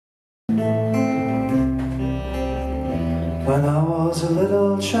When I was a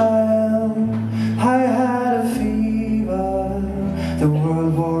little child, I had a fever. The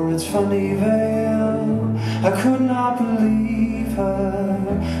world wore its funny veil. I could not believe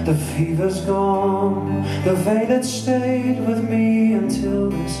her. The fever's gone. The veil had stayed with me until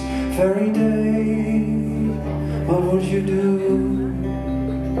this very day. What would you do?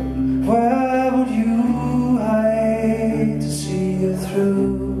 Where would you hide to see you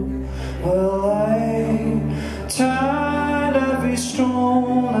through? Well, I turned every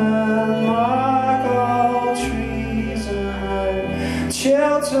stone and marked all trees, and I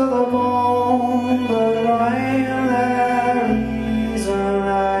chilled to the bone, but rhymed their reason.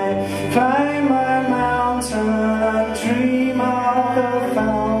 I climb my mountain and dream of the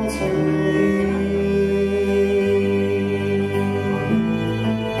fountain.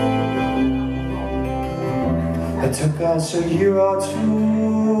 It took us a year or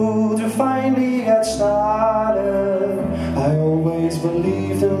two to finally get started. I always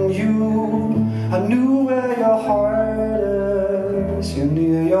believed in you. I knew where your heart is. You're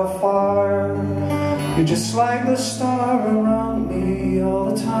near, you're far. You're just like the star around me all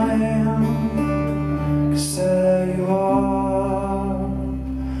the time. 'Cause there you are,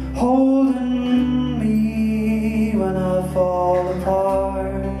 holding me when I fall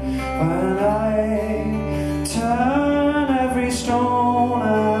apart. When I turn every stone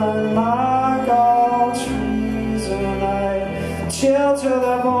and mark all trees, and I chill to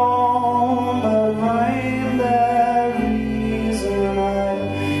the bone, but rhyme their reason. I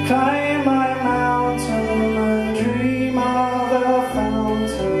climb my mountain and dream of the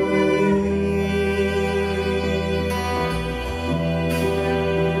fountain.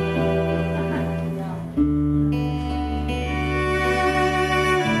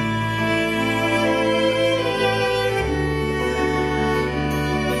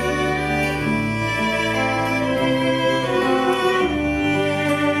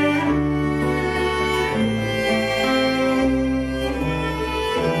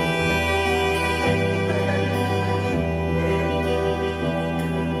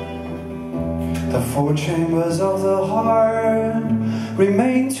 The four chambers of the heart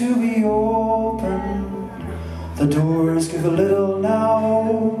remain to be opened. The doors give a little now,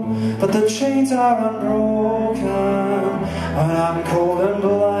 but the chains are unbroken. When I'm cold and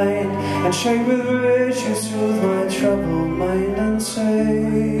blind and shake with rage, you soothe my troubled mind and say,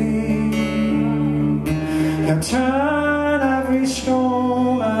 you turn every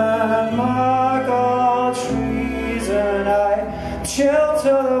stone and mark all trees, and I chill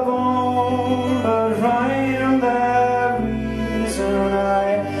to the bone, but rhyme their reason. I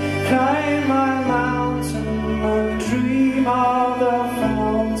climb my mountain and dream of the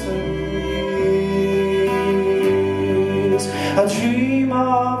fountain. I dream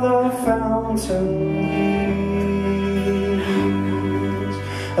of the fountain.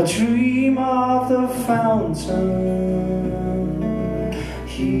 I dream of the fountain.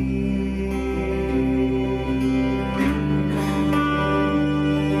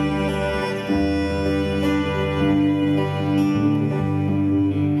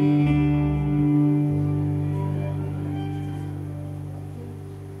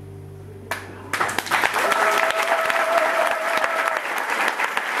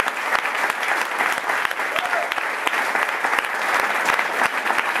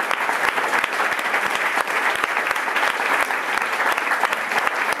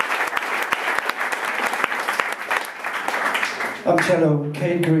 I'm cello,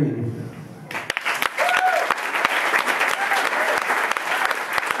 Kate Green.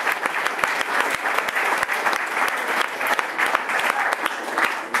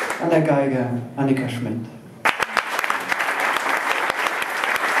 An der Geige, Annika Schmidt.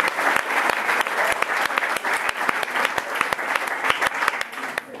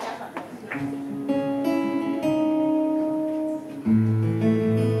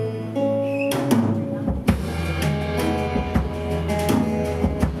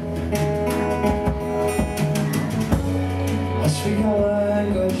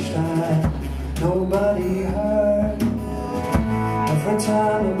 Nobody heard. Every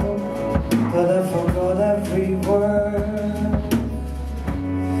time I look, but I forgot every word.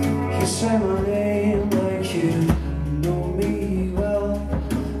 You say my name like you know me well,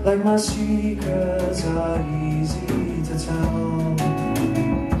 like my secrets are easy to tell.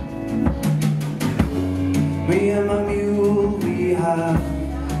 Me and my mule, we have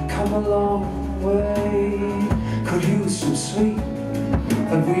come a long way. Could use some sleep,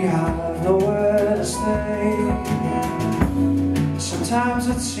 but we have nowhere to stay. Sometimes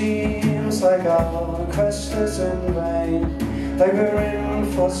it seems like our quest is in vain, like we're in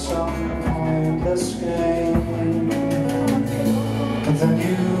for some pointless game. Then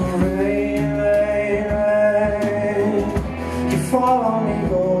you rain, rain, rain. You fall on me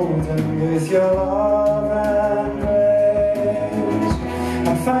golden with your love and grace.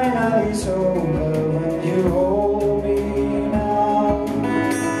 I'm finally sober when you hold me now.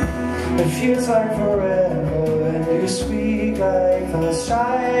 It feels like forever when you speak like the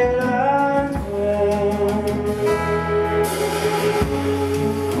silent wind.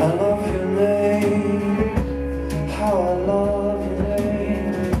 I love your name, how I love your name.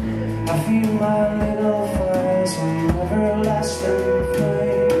 I feel my little fires on everlasting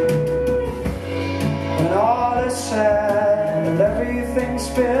flame. When all is said and everything's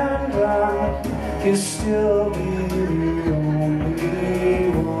been done, you'll still be the only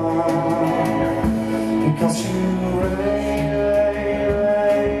one. Because you rain, rain,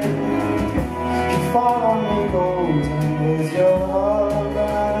 rain. You fall on me golden with your love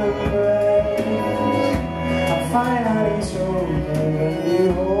and grace. I'm finally sober when you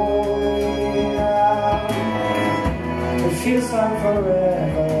hold me now. It feels like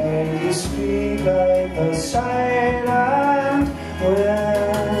forever when you speak like the silent wind.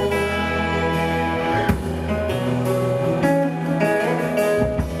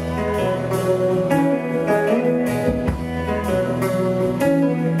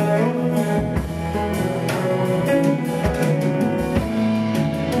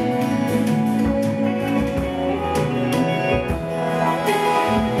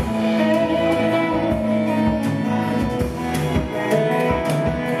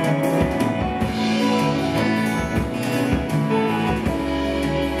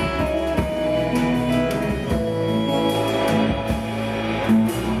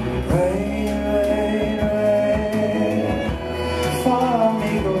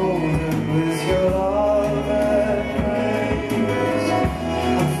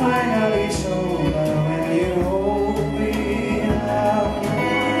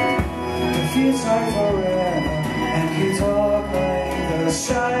 Feels like forever, and you talk like the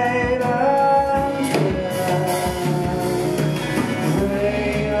silent wind.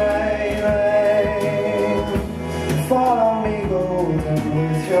 Rain, rain, rain. Fall on me golden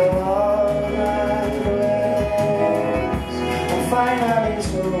with your love and grace. I'm finally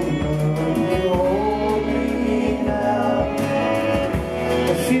sober when you hold me now.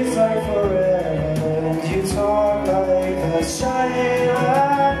 It feels like forever, and you talk like the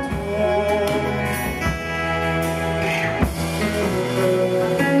silent wind.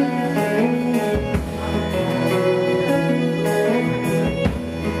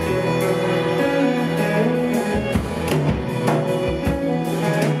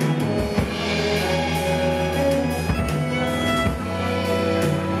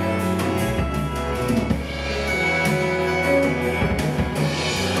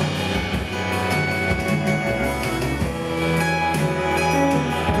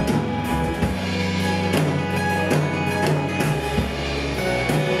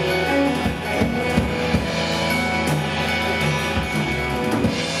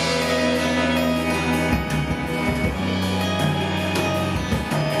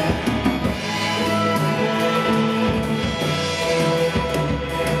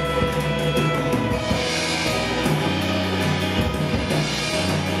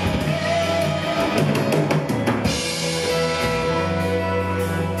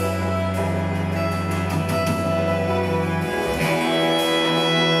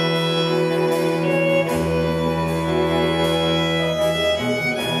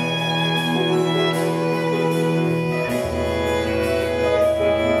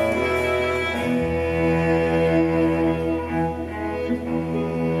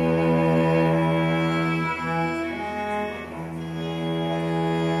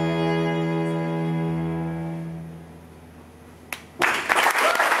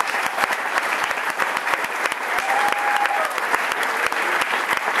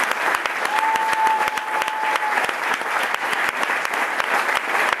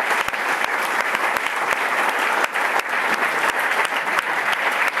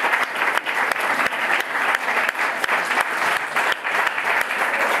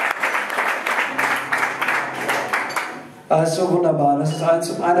 Das ist so wunderbar. Das ist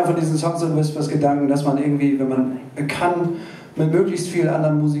einer von diesen Songs and Whispers Gedanken, dass man irgendwie, wenn man kann, mit möglichst vielen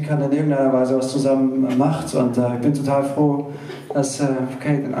anderen Musikern in irgendeiner Weise was zusammen macht. Und ich bin total froh, dass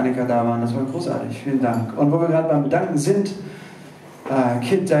Kate und Annika da waren. Das war großartig. Vielen Dank. Und wo wir gerade beim Bedanken sind,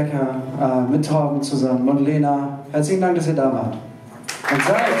 Kid Decker mit Torben zusammen und Lena, herzlichen Dank, dass ihr da wart. Und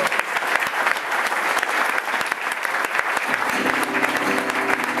seid.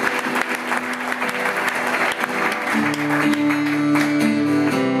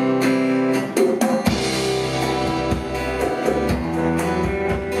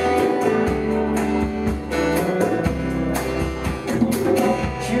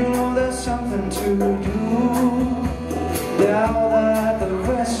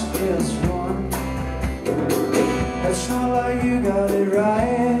 It's not like you got it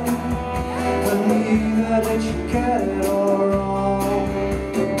right, but neither did you get it all wrong.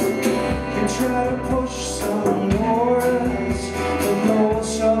 You try to push some doors, but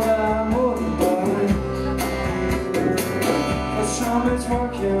most of them wouldn't budge. For some it's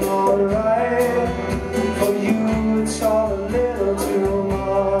working alright, for you it's all a little too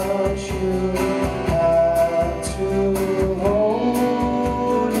much. You had to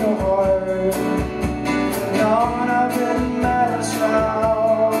hold your heart. None of it matters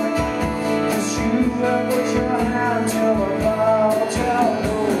now, 'cause you have put your hand to my mouth. Tell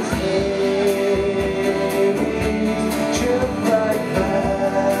those babies, chip like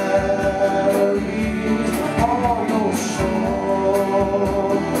batteries, all your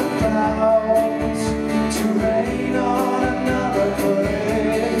soul clouds to rain on another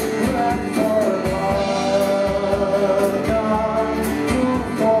place. Right for gone, move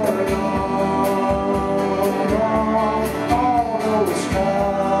for gone. All those colors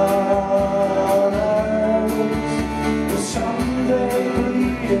will someday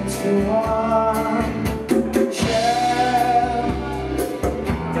bleed into one. Yeah.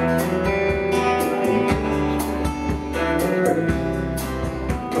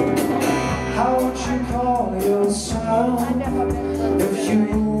 How would you call yourself if you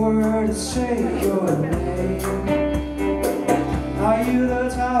were to say your name? Are you the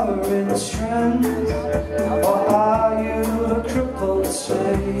towering strength, or are you the crippled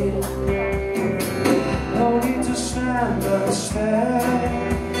saint? No need to stand and stare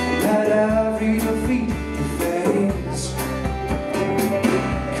at every defeat you face,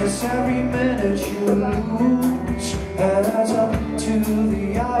 'cause every minute you lose adds up to the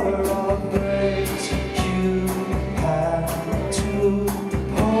hour of grace. You have to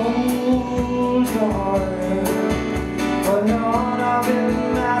hold your heart, but none of it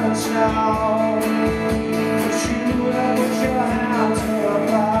matters now, 'cause you have put your hand to the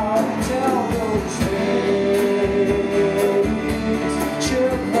plow. Tell those babies,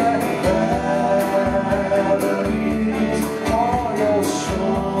 chip like batteries, all your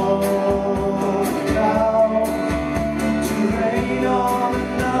soul cloud to rain on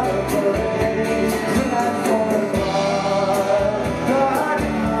another place. Right for God, God,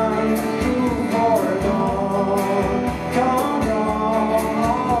 move for gone, gone, gone.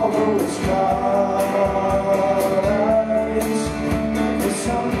 All those colors will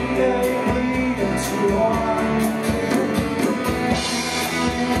someday bleed into one.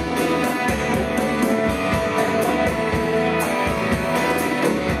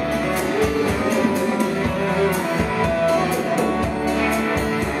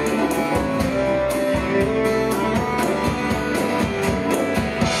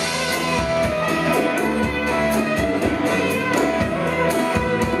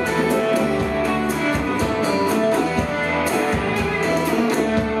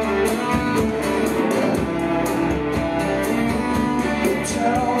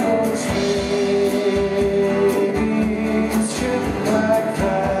 Tell those babies, chip like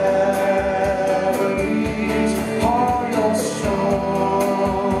batteries, all your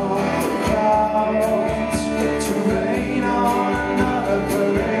soul clouds to rain on another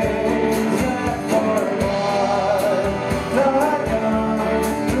parade. That for God, that gone,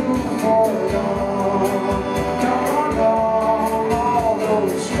 move for gone, gone, gone. All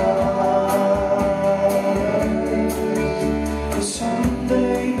those colors will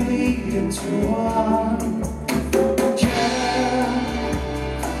someday lead into one. Yeah.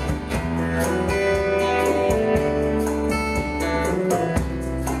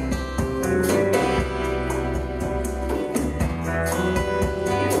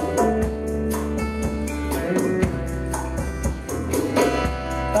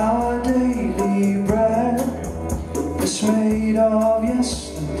 Our daily bread is made of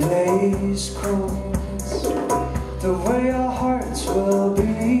yesterday's crumbs. The way our hearts will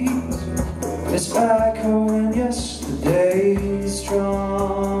beat is echoing yesterday's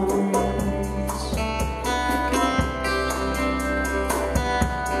drums.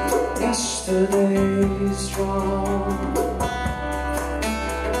 Yesterday's drums.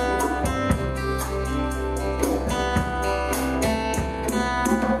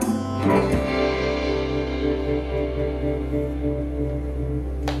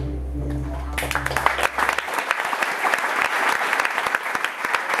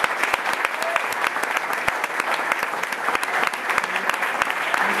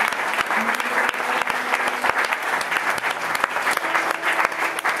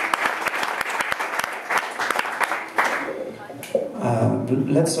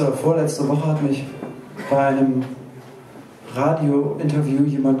 Letzte oder vorletzte Woche hat mich bei einem Radio-Interview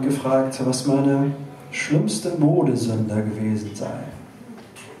jemand gefragt, was meine schlimmste Modesünder gewesen sei.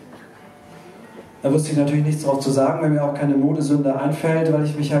 Da wusste ich natürlich nichts drauf zu sagen, wenn mir auch keine Modesünde einfällt, weil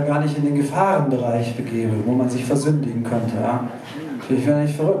ich mich ja gar nicht in den Gefahrenbereich begebe, wo man sich versündigen könnte. Ja? Ich wäre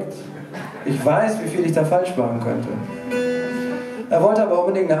nicht verrückt. Ich weiß, wie viel ich da falsch machen könnte. Er wollte aber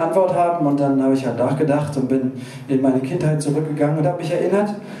unbedingt eine Antwort haben und dann habe ich halt nachgedacht und bin in meine Kindheit zurückgegangen und habe mich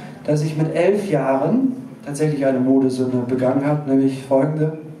erinnert, dass ich mit 11 Jahren tatsächlich eine Modesünde begangen habe, nämlich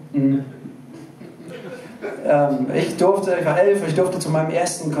folgende. Ich war 11, ich durfte zu meinem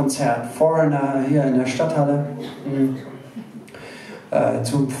ersten Konzert, Foreigner, hier in der Stadthalle,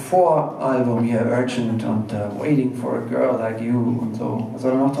 zum Voralbum hier, Urgent und Waiting for a Girl Like You und so. Was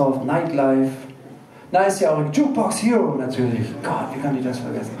war da noch drauf? Nightlife. Na, ist ja auch Jukebox Hero natürlich. Gott, wie kann ich das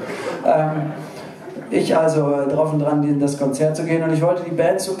vergessen? Ich also drauf und dran, das Konzert zu gehen und ich wollte die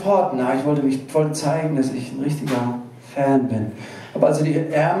Band supporten. Ich wollte zeigen, dass ich ein richtiger Fan bin. Habe also die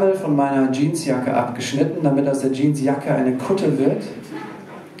Ärmel von meiner Jeansjacke abgeschnitten, damit aus der Jeansjacke eine Kutte wird.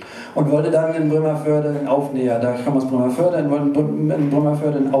 Und wollte dann in Bremerförde einen Aufnäher, da ich komme aus Bremerförde, wollte in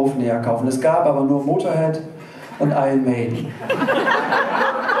Bremerförde einen Aufnäher kaufen. Es gab aber nur Motorhead und Iron Maiden.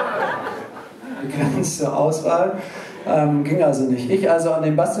 Begrenzte Auswahl. Ging also nicht. Ich also an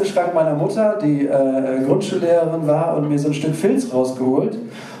den Bastelschrank meiner Mutter, die Grundschullehrerin war, und mir so ein Stück Filz rausgeholt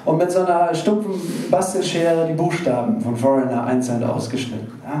und mit so einer stumpfen Bastelschere die Buchstaben von Foreigner einzeln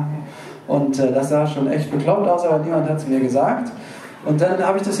ausgeschnitten. Ja? Und das sah schon echt bekloppt aus, aber niemand hat es mir gesagt. Und dann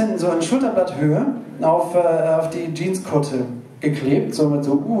habe ich das hinten so in Schulterblatthöhe auf die Jeanskutte geklebt, so mit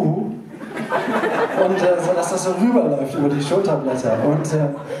so und so, dass das so rüberläuft über die Schulterblätter. Und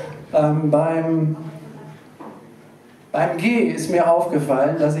beim G ist mir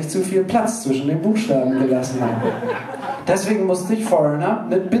aufgefallen, dass ich zu viel Platz zwischen den Buchstaben gelassen habe. Deswegen musste ich Foreigner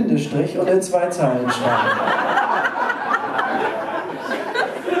mit Bindestrich und in 2 Zeilen schreiben.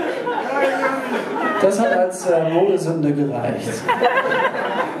 Das hat als Modesünde gereicht.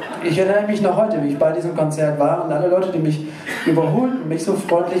 Ich erinnere mich noch heute, wie ich bei diesem Konzert war und alle Leute, die mich überholten, mich so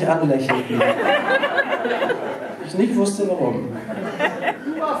freundlich anlächelten. Ich nicht wusste, warum.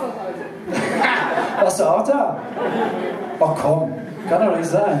 Warst du auch da? Ach komm, kann doch nicht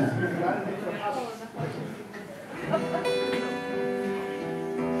sein.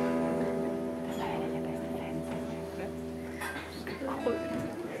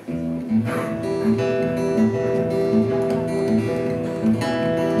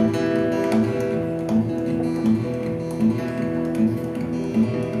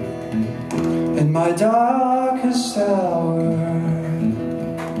 In my darkest hour,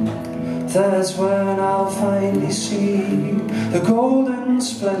 that's when I'll finally see the golden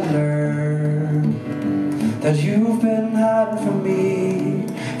splendor that you've been hiding from me.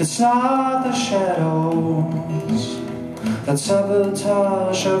 It's not the shadows, that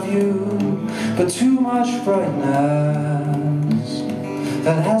sabotage of you, but too much brightness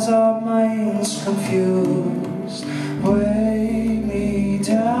that has our minds confused. Weigh me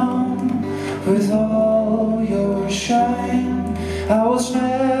down with all your shine. I was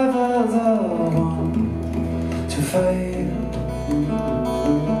never the one to fade.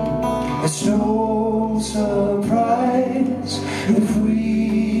 It's no surprise if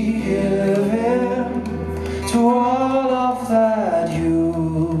we give in to all of that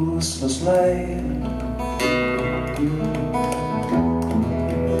useless light.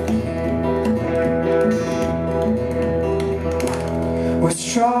 We're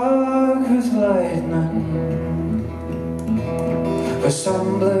struck with lightning, we're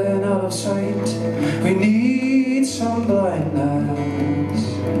stumbling out of sight. We need some blindness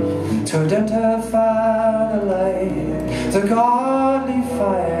to identify the light. The godly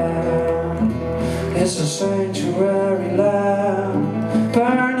fire is a sanctuary lamp,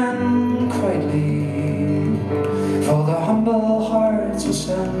 burning quietly for the humble hearts who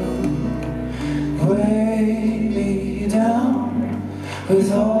stand. Weigh me down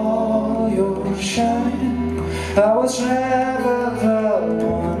with all your shine. I was never the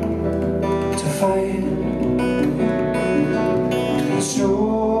one to fight. It's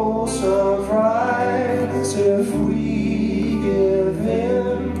no surprise if we give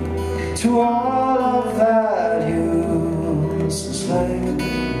in to all of that useless light.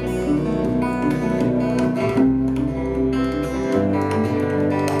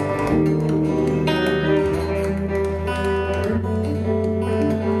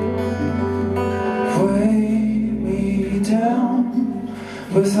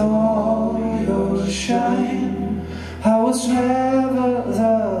 With all your shine, I was never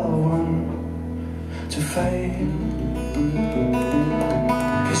the one to fade.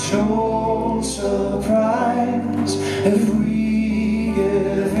 It's no surprise if we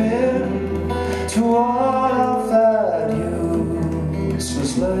give in to all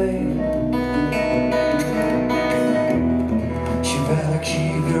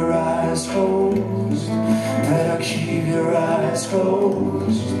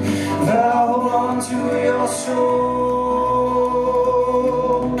ghost. Better hold on to your soul.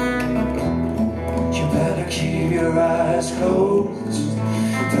 You better keep your eyes closed.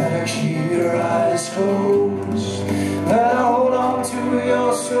 Better keep your eyes closed. Better hold on to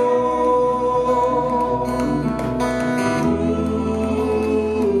your soul.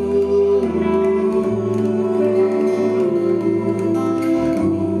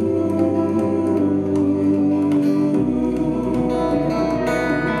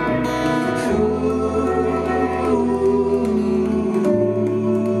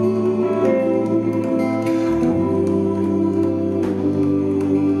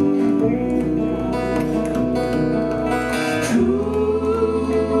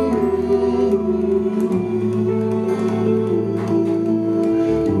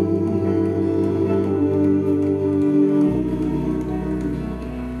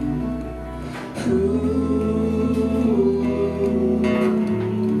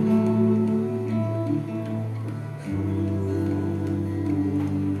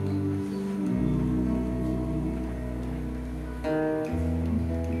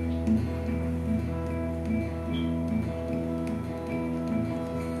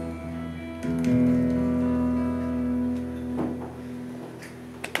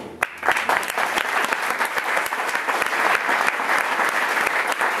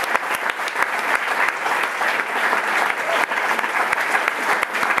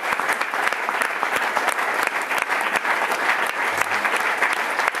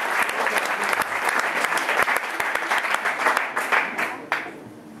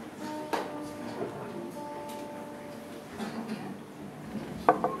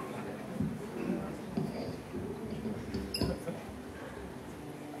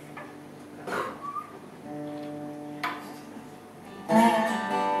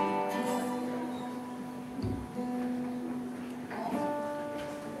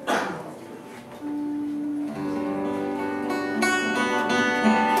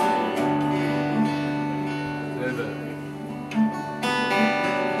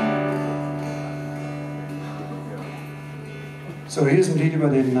 So, hier ist ein Lied über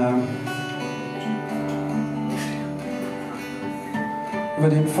den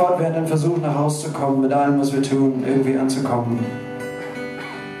fortwährenden Versuch nach Hause zu kommen, mit allem, was wir tun, irgendwie anzukommen.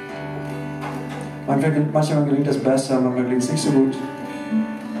 Manchmal gelingt das besser, manchmal gelingt es nicht so gut.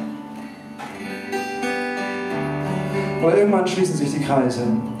 Aber irgendwann schließen sich die Kreise.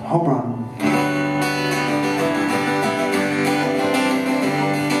 Home Run.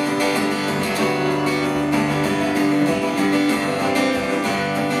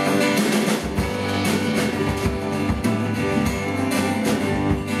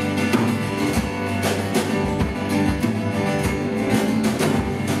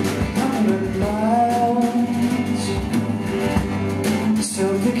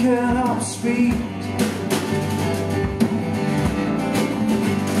 Speed.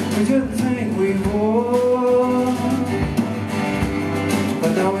 We didn't think we would,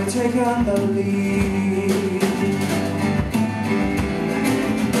 but now we're taking the lead.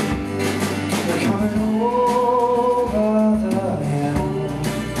 We're coming over the hill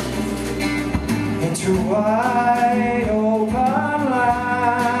into wide open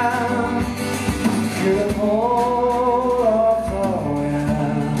land. Feel the pull of the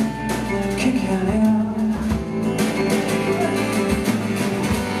wind kicking in.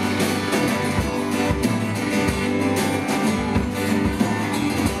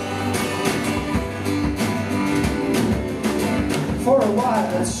 For a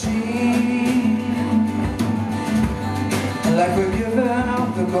while it seemed like we're giving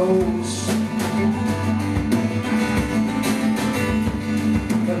up the ghost,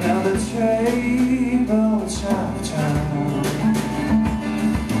 but now the tables have turned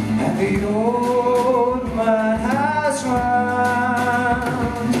and the old man has run,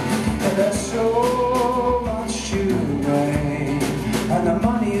 and there's so much to gain and the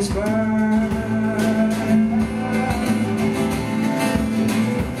money's burned.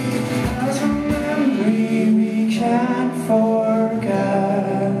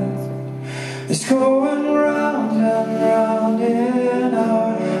 It's going round and round in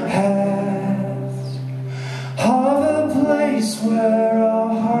our heads, of a place where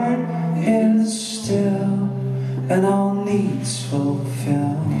our heart is still and our needs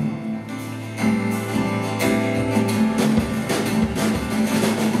fulfilled.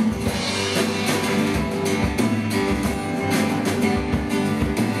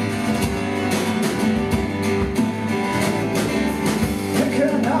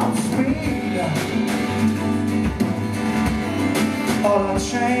 All our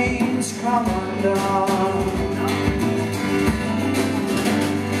chains come undone,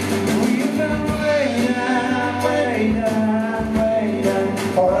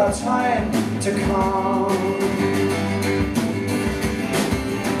 to come.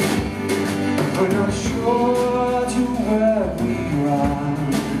 We're not sure to where we run,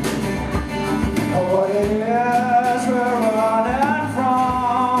 or what it is we're running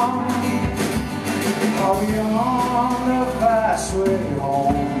from. Are we on the fast way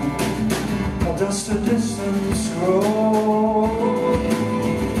home, or does the distance grow?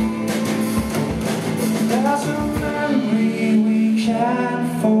 There's a memory we can't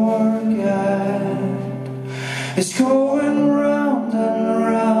forget. It's going round and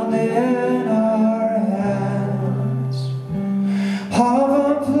round in our heads, of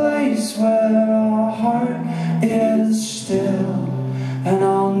a place where our heart is still and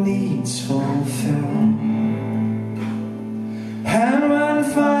our needs fulfilled. And when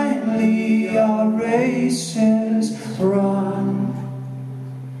finally our race is run,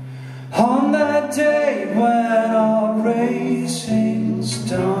 on that day when our racing's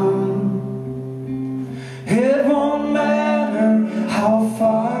done, it won't matter how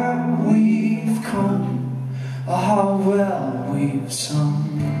far we've come or how well we've sung.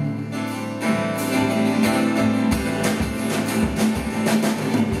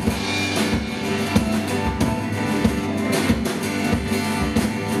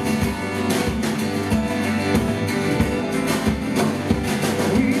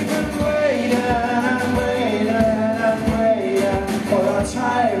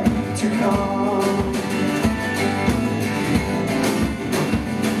 Time to come.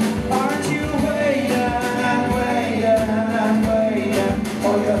 Aren't you waiting and waiting and waiting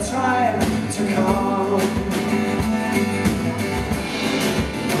for your time to come?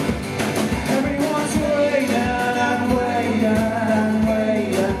 Everyone's waiting and waiting and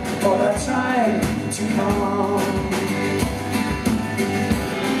waiting for the time to come.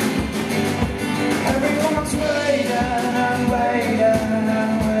 Everyone's waiting and waiting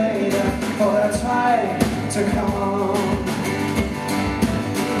for that time to come.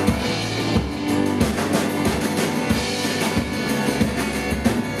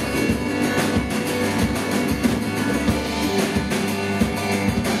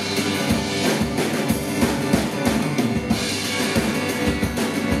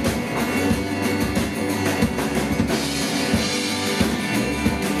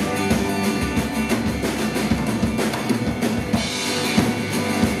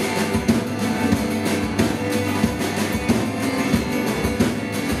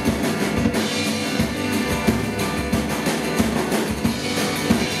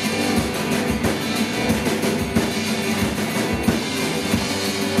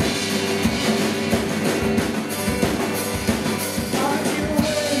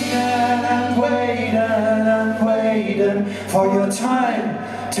 For your time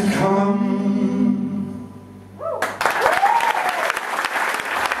to come.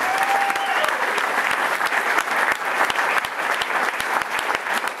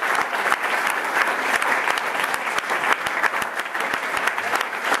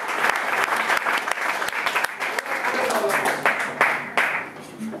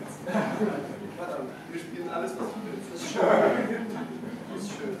 Wir spielen alles, was du willst. Das ist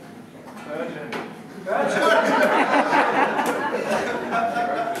schön.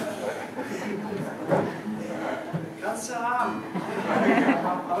 Kannst du haben.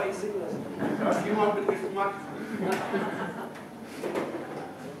 Aber ich singe das. Ja, jemand mit Geschmack.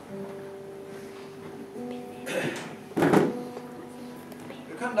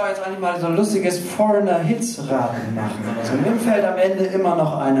 Wir können da jetzt eigentlich mal so ein lustiges Foreigner-Hits-Raten machen. Also mir fällt am Ende immer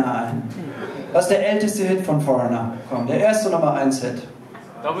noch einer ein. Was ist der älteste Hit von Foreigner? Komm, der erste Nummer 1 Hit.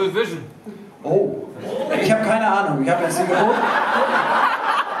 Double Vision. Oh, ich habe keine Ahnung. Ich habe jetzt die Gebote.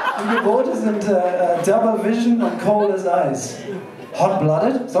 Die Gebote sind Double Vision und Cold as Ice. Hot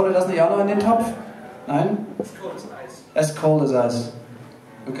Blooded? Sollte das nicht auch noch in den Topf? Nein? As cold as ice. As Cold as Ice.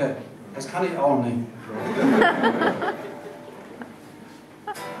 Okay, das kann ich auch nicht.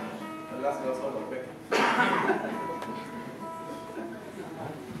 Dann lassen wir das heute auch weg.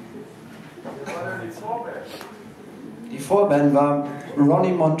 Das war dann die Vorband. Die Vorband war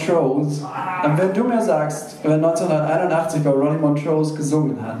Ronnie Montrose. Und wenn du mir sagst, wer 1981 bei Ronnie Montrose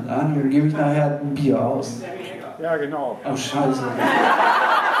gesungen hat, dann gebe ich nachher ein Bier aus. Ja, genau. Oh, scheiße.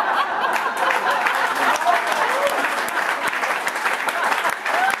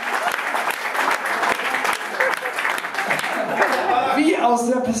 Wie aus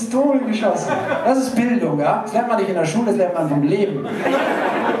der Pistole geschossen. Das ist Bildung, ja? Das lernt man nicht in der Schule, das lernt man vom Leben.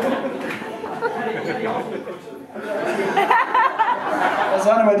 Was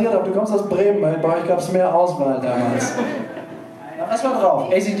war denn bei dir drauf? Du kommst aus Bremen, bei euch gab es mehr Auswahl damals. Ja, was war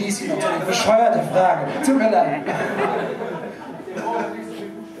drauf? AC/DC natürlich. Bescheuerte Frage. Tut mir leid.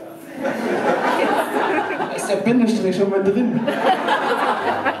 der Bindestrich schon mal drin.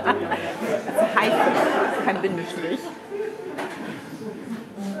 Das heißt kein Bindestrich.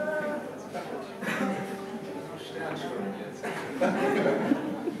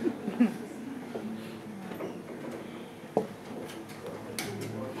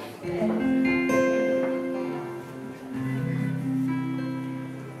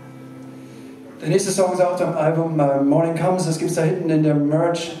 Der nächste Song ist auch dem Album Morning Comes. Das gibt es da hinten in der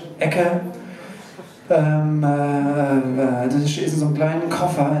Merch-Ecke. Das ist in so einem kleinen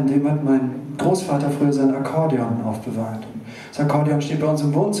Koffer, in dem hat mein Großvater früher sein Akkordeon aufbewahrt. Das Akkordeon steht bei uns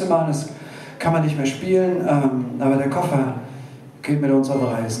im Wohnzimmer, das kann man nicht mehr spielen, aber der Koffer geht mit uns auf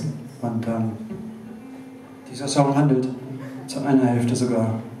Reisen. Und dieser Song handelt zu einer Hälfte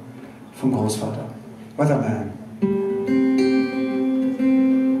sogar vom Großvater. Weatherman.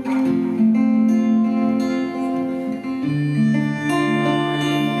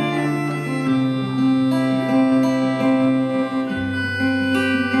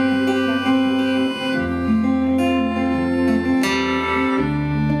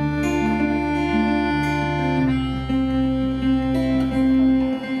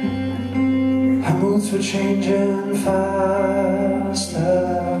 Moods were changing faster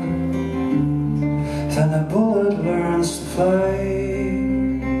than a bullet learns to fly.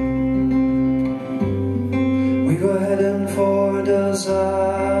 We were heading for disaster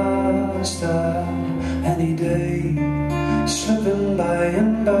any day, slipping by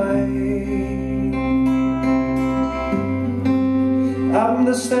and by. Up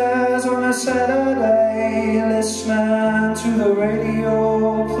the stairs on a Saturday, listening to the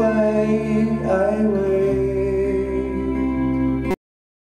radio play. I wait.